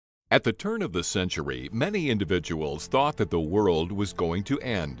At the turn of the century, many individuals thought that the world was going to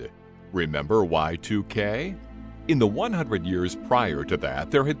end. Remember Y2K? In the 100 years prior to that,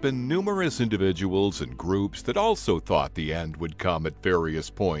 there had been numerous individuals and groups that also thought the end would come at various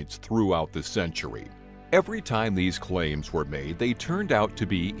points throughout the century. Every time these claims were made, they turned out to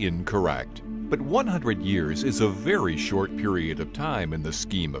be incorrect. But 100 years is a very short period of time in the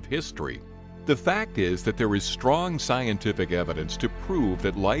scheme of history. The fact is that there is strong scientific evidence to prove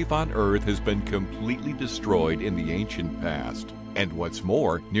that life on Earth has been completely destroyed in the ancient past. And what's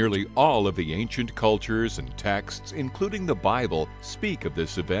more, nearly all of the ancient cultures and texts, including the Bible, speak of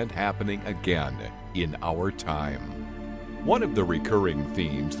this event happening again in our time. One of the recurring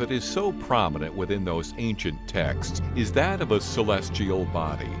themes that is so prominent within those ancient texts is that of a celestial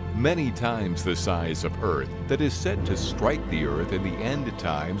body, many times the size of Earth, that is said to strike the Earth in the end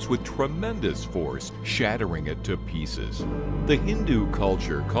times with tremendous force, shattering it to pieces. The Hindu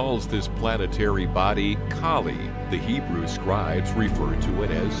culture calls this planetary body Kali. The Hebrew scribes refer to it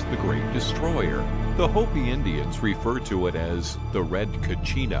as the Great Destroyer. The Hopi Indians refer to it as the Red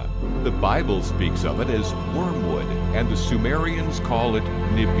Kachina. The Bible speaks of it as wormwood, and the Sumerians call it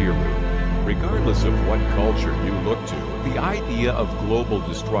Nibiru. Regardless of what culture you look to, the idea of global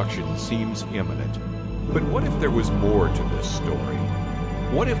destruction seems imminent. But what if there was more to this story?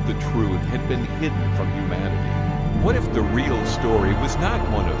 What if the truth had been hidden from humanity? What if the real story was not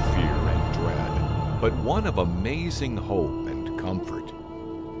one of fear and dread, but one of amazing hope and comfort?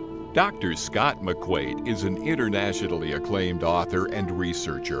 Dr. Scott McQuaid is an internationally acclaimed author and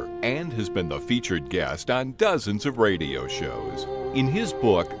researcher and has been the featured guest on dozens of radio shows. In his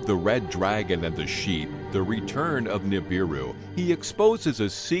book, The Red Dragon and the Sheep, The Return of Nibiru, he exposes a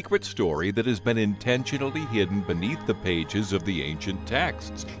secret story that has been intentionally hidden beneath the pages of the ancient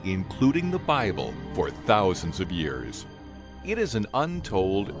texts, including the Bible, for thousands of years. It is an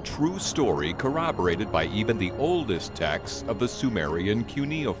untold, true story corroborated by even the oldest texts of the Sumerian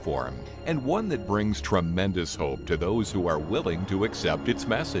cuneiform, and one that brings tremendous hope to those who are willing to accept its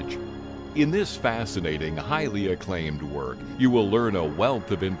message. In this fascinating, highly acclaimed work, you will learn a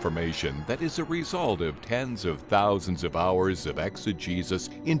wealth of information that is a result of tens of thousands of hours of exegesis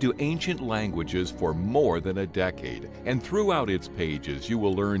into ancient languages for more than a decade. And throughout its pages, you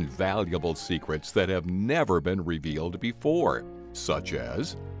will learn valuable secrets that have never been revealed before, such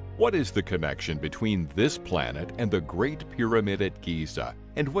as: what is the connection between this planet and the Great Pyramid at Giza,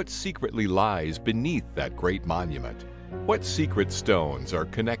 and what secretly lies beneath that great monument? What secret stones are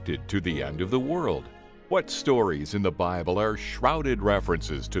connected to the end of the world? What stories in the Bible are shrouded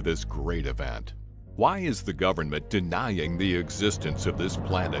references to this great event? Why is the government denying the existence of this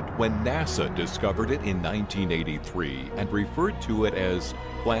planet when NASA discovered it in 1983 and referred to it as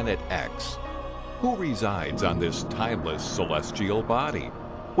Planet X? Who resides on this timeless celestial body?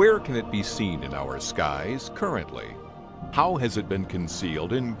 Where can it be seen in our skies currently? How has it been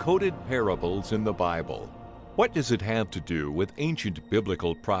concealed in coded parables in the Bible? What does it have to do with ancient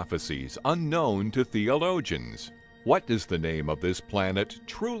biblical prophecies unknown to theologians? What does the name of this planet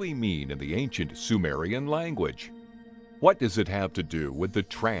truly mean in the ancient Sumerian language? What does it have to do with the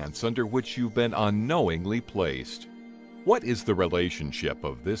trance under which you've been unknowingly placed? What is the relationship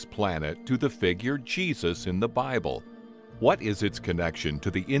of this planet to the figure Jesus in the Bible? What is its connection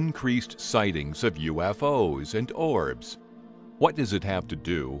to the increased sightings of UFOs and orbs? What does it have to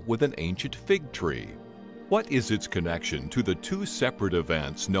do with an ancient fig tree? What is its connection to the two separate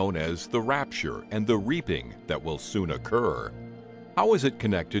events known as the rapture and the reaping that will soon occur? How is it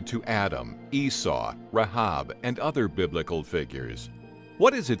connected to Adam, Esau, Rahab, and other biblical figures?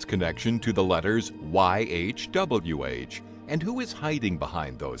 What is its connection to the letters YHWH, and who is hiding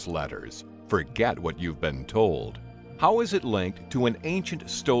behind those letters? Forget what you've been told. How is it linked to an ancient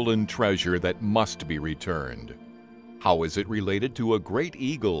stolen treasure that must be returned? How is it related to a great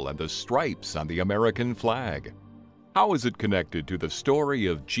eagle and the stripes on the American flag? How is it connected to the story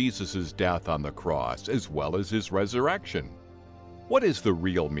of Jesus' death on the cross as well as his resurrection? What is the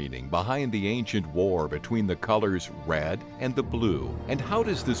real meaning behind the ancient war between the colors red and the blue, and how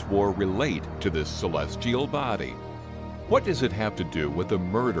does this war relate to this celestial body? What does it have to do with the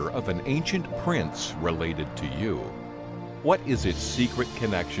murder of an ancient prince related to you? What is its secret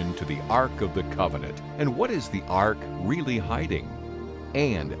connection to the Ark of the Covenant, and what is the Ark really hiding?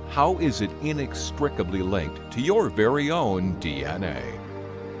 And how is it inextricably linked to your very own DNA?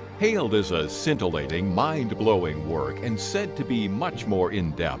 Hailed as a scintillating, mind-blowing work and said to be much more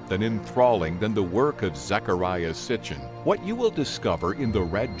in-depth and enthralling than the work of Zecharia Sitchin, what you will discover in The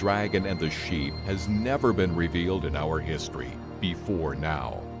Red Dragon and the Sheep has never been revealed in our history before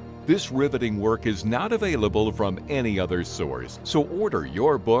now. This riveting work is not available from any other source, so order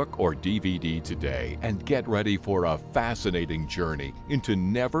your book or DVD today and get ready for a fascinating journey into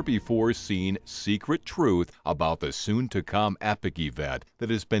never-before-seen secret truth about the soon-to-come epic event that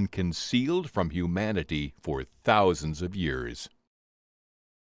has been concealed from humanity for thousands of years.